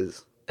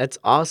because That's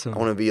awesome. I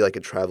want to be like a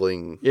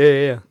traveling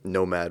Yeah.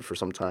 nomad for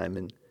some time.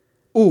 And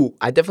Ooh,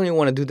 I definitely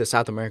want to do the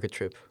South America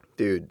trip.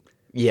 dude,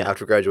 Yeah.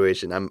 after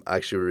graduation, I'm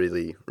actually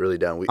really, really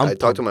down. I'm I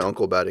talked to my pumped.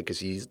 uncle about it because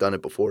he's done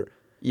it before.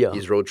 Yeah.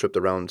 He's road tripped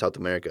around South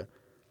America.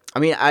 I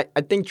mean, I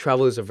think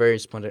travel is a very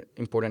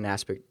important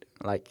aspect,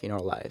 like, in our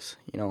lives.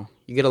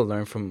 You got to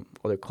learn from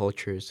other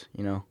cultures,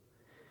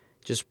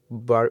 Just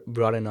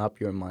broaden up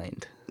your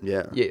mind.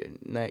 Yeah. Yeah,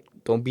 like,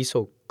 don't be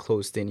so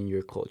closed in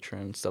your culture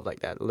and stuff like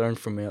that. Learn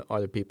from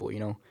other people,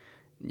 You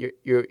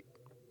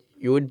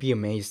would be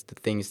amazed the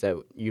things that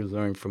you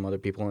learn from other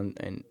people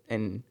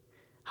and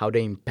how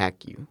they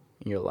impact you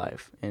in your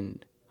life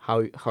and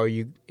how are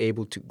you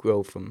able to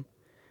grow from,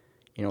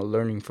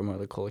 learning from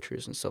other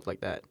cultures and stuff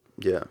like that.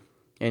 Yeah.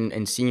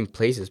 And seeing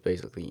places,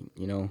 basically,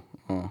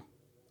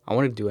 I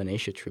want to do an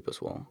Asia trip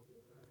as well.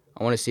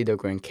 I want to see the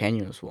Grand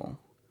Canyon as well.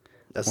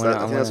 I Wanna- think I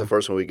that's the wanna-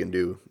 first one we can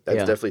do. That's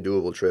Yeah. definitely a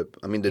doable trip.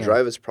 I mean, the Yeah.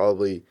 drive is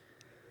probably,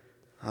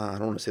 I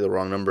don't want to say the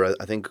wrong number.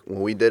 I think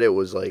when we did it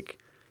was like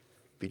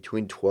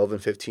between 12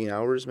 and 15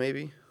 hours,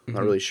 maybe.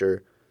 Not really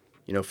sure.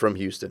 From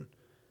Houston,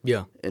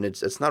 Yeah. and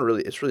it's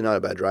really not a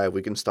bad drive.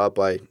 We can stop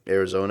by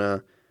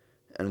Arizona,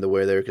 and the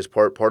way there because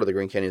part of the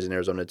Grand Canyon is in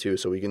Arizona too,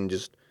 so we can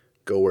just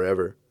go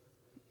wherever.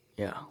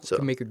 Yeah. We So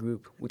can make a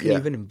group. We can yeah.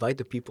 even invite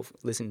the people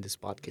listening to this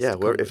podcast. Yeah, to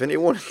come if with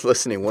anyone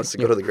listening wants to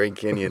go to the Grand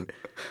Canyon,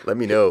 let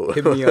me know. us.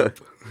 Hit me up.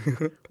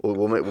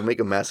 We'll make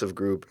a massive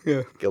group.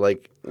 Yeah.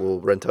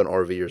 We'll rent an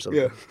RV or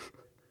something. Yeah.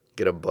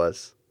 Get a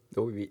bus.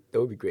 That would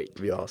be great.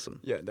 It'd be awesome.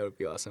 Yeah, that would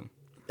be awesome.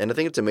 And I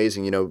think it's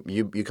amazing.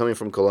 You coming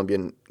from Colombia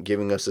and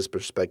giving us this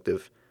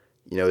perspective.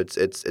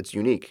 It's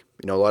unique.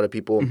 A lot of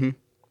people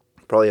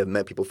probably have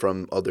met people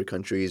from other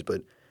countries,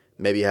 but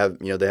maybe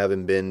they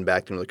haven't been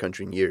back to another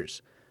country in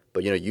years.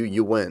 But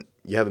you went.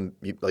 You haven't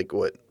like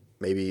what,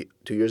 maybe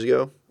 2 years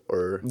ago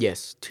or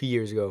Yes, 2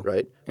 years ago.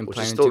 right, And which is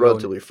planning still to go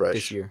relatively fresh.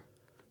 this year.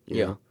 you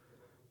Yeah. know?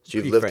 So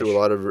you've Pretty lived through fresh. a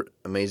lot of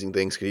amazing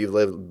things because you've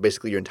lived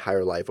basically your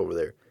entire life over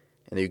there,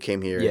 and then you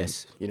came here.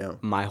 Yes. And,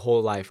 My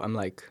whole life, I'm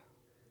like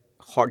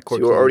hardcore. so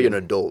you were already an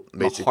Colombian. adult,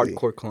 I'm a basically.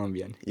 hardcore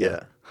Colombian.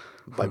 Yeah,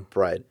 by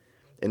pride,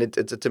 and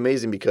it's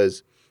amazing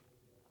because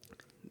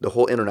the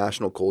whole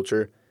international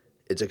culture,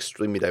 it's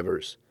extremely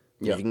diverse.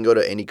 Yeah. You can go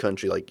to any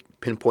country, like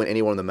pinpoint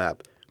anyone on the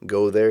map,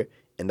 go there,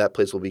 and that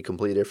place will be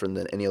completely different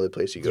than any other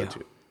place you go Yeah.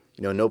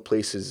 to. No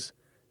place is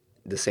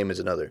the same as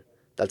another.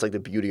 That's like the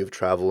beauty of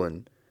travel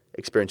and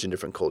experiencing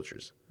different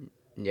cultures.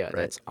 Yeah, Right.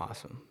 that's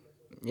awesome.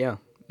 Yeah,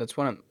 that's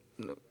what I'm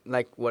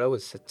like. What I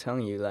was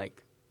telling you,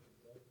 like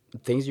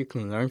things you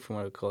can learn from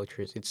other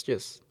cultures. It's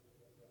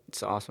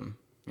awesome.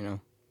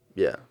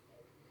 Yeah,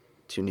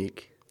 it's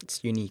unique.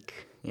 It's unique.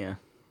 Yeah.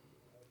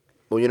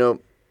 Well,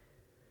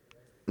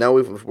 now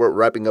we're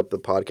wrapping up the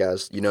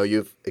podcast.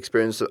 You've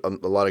experienced a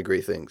lot of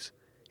great things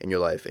in your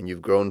life, and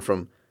you've grown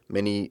from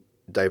many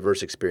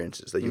diverse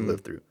experiences that you've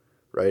lived through,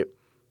 right?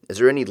 Is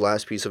there any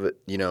last piece of it,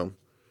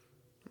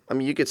 I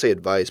mean, you could say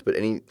advice, but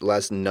any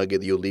last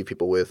nugget that you'll leave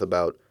people with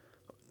about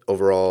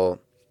overall,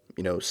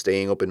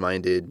 staying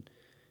open-minded,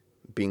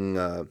 being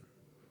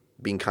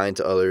kind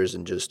to others,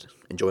 and just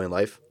enjoying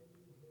life?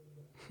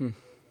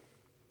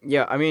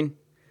 Yeah, I mean,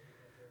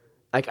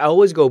 like I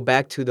always go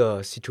back to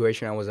the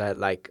situation I was at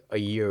like a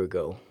year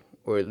ago,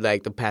 or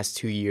like the past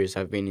 2 years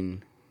I've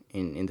been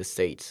in the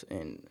States,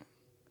 and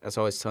as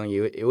I was telling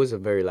you, it was a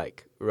very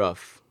like a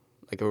rough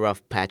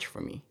patch for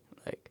me,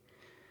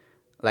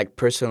 like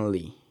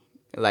personally,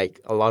 like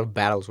a lot of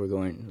battles were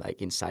going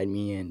like inside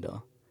me, and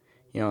a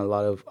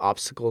lot of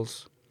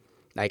obstacles.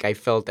 Like I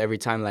felt every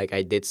time like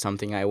I did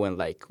something, I went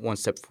like one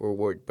step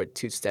forward but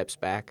two steps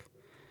back.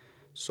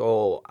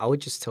 So I would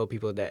just tell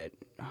people that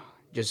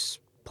just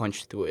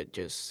punch through it,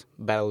 just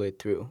battle it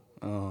through.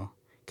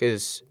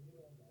 Because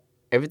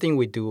everything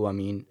we do, I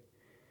mean,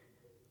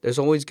 there's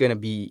always gonna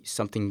be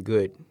something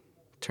good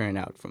turning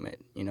out from it,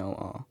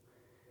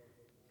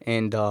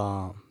 And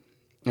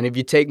if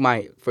you take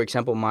for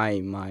example,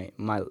 my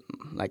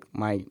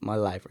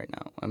life right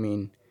now, I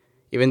mean,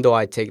 even though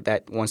I take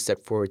that one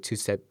step forward, two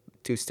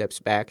steps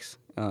back,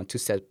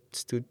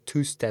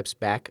 two steps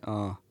back,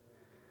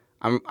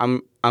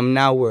 I'm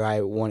now where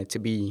I wanted to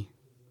be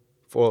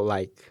for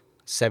like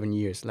 7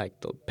 years, like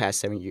the past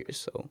 7 years.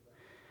 So,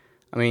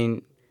 I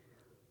mean,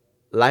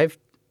 life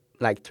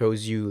like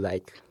throws you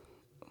like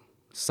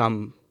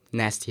some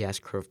nasty ass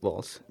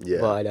curveballs. Yeah.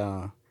 But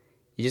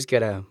you just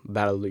gotta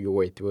battle your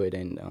way through it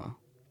and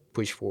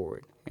push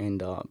forward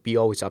and be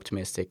always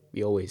optimistic.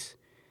 Be always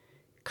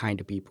kind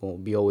to people.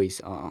 Be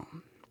always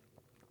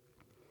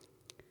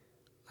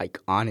like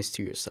honest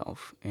to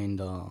yourself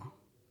and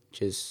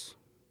just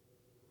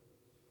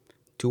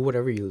do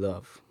whatever you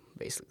love,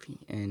 basically,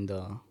 and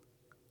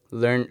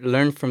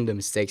learn from the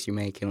mistakes you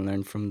make and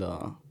learn from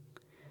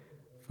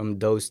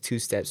those two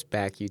steps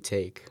back you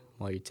take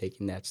while you're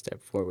taking that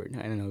step forward.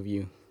 I don't know if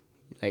you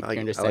you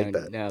understand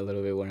that. a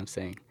little bit what I'm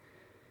saying,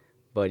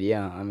 but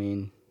yeah, I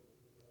mean,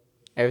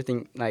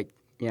 everything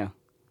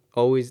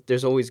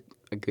there's always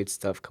a good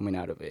stuff coming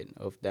out of it,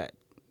 of that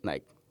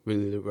like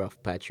really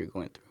rough patch you're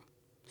going through.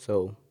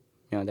 So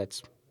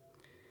that's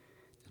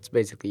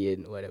basically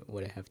it.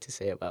 What I have to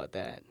say about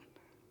that.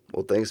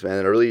 Well, thanks,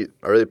 man. I really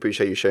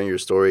appreciate you sharing your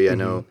story. I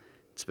know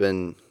it's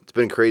been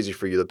crazy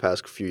for you the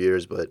past few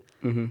years, but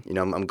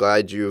I'm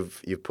glad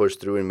you've pushed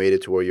through and made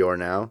it to where you are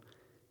now.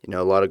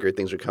 A lot of great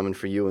things are coming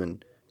for you,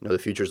 and the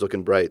future's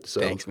looking bright.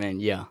 So Thanks, man.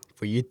 Yeah,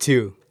 for you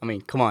too. I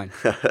mean, come on.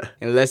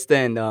 In less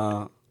than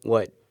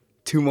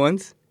 2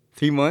 months,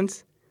 3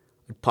 months,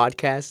 a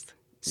podcast,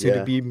 soon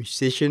to be a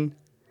musician.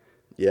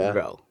 Yeah,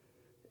 Bro,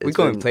 we're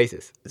going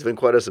places. It's been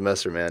quite a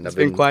semester, man. It's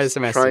been quite a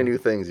semester. Trying new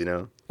things,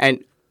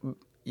 And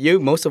you,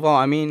 most of all,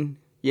 I mean,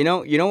 you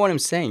know what I'm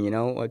saying.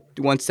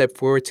 One step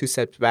forward, two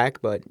steps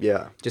back, but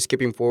Yeah. just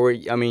skipping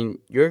forward. I mean,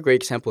 you're a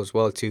great example as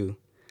well too.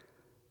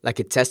 Like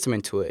a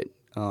testament to it.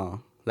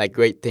 Like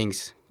great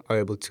things are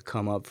able to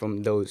come up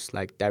from those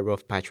like that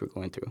rough patch we're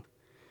going through,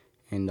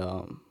 and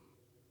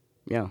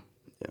yeah.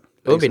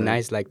 It would be man.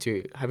 nice, like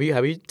to have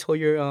you told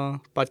your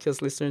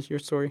podcast listeners your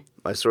story?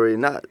 My story,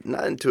 not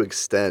to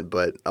extent,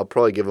 but I'll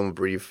probably give them a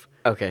brief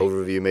Okay.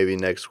 overview maybe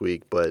next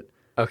week. But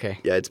Okay.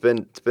 Yeah, it's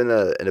been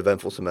an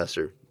eventful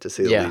semester to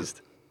say the Yeah.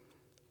 least.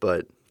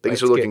 But things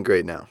It's are looking good.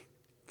 great now.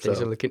 Things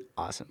So are looking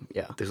awesome.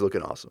 Yeah. things are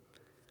looking awesome.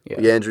 Yeah.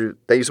 Yeah, Andrew,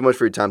 thank you so much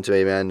for your time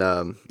today, man.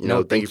 No, Thank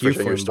you thank for you sharing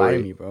for your inviting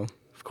story. me, bro.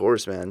 Of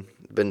course, man.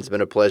 It's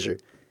been a pleasure.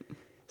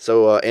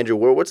 So, Andrew,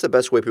 what's the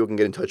best way people can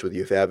get in touch with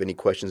you if they have any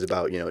questions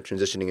about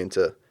transitioning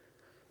into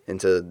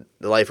the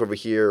life over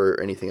here or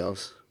anything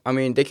else? I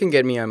mean, they can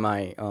get me on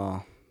my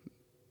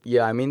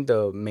yeah, I mean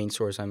the main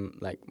source I'm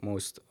like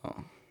most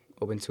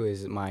open to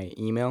is my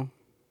email,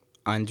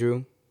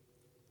 Andrew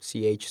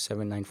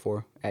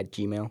ch794 at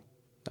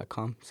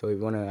gmail.com. So if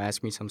you want to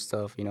ask me some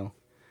stuff,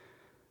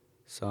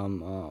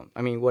 some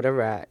I mean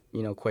whatever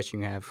question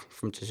you have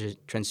from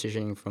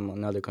transitioning from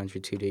another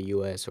country to the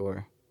US,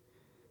 or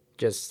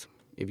just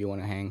if you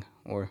want to hang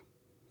or Or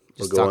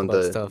just go talk on about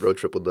the stuff. road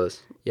trip with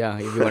us. Yeah,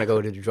 if you want to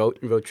go to the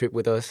road trip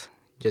with us,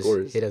 just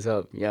course. hit us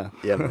up. Yeah.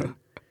 Yeah, man.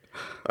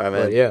 All right,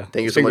 man. But yeah,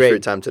 Thank you it's so been much for your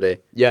great. time today.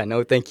 Yeah,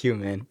 no, thank you,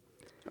 man.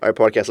 All right,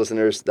 podcast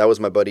listeners, that was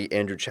my buddy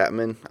Andrew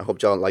Chapman. I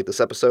hope y'all liked this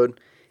episode.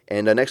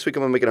 And next week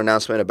I'm gonna make an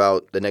announcement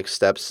about the next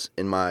steps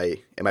in my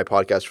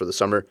podcast for the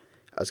summer.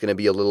 It's gonna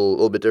be a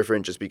little bit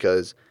different just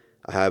because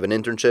I have an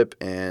internship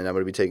and I'm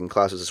gonna be taking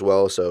classes as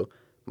well. So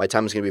my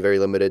time is gonna be very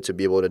limited to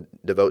be able to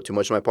devote too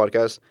much to my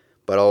podcast.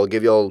 But I'll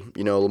give y'all a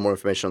little more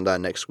information on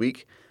that next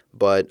week.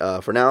 But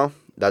for now,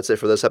 that's it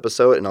for this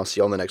episode, and I'll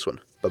see y'all in the next one.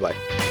 Bye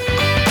bye.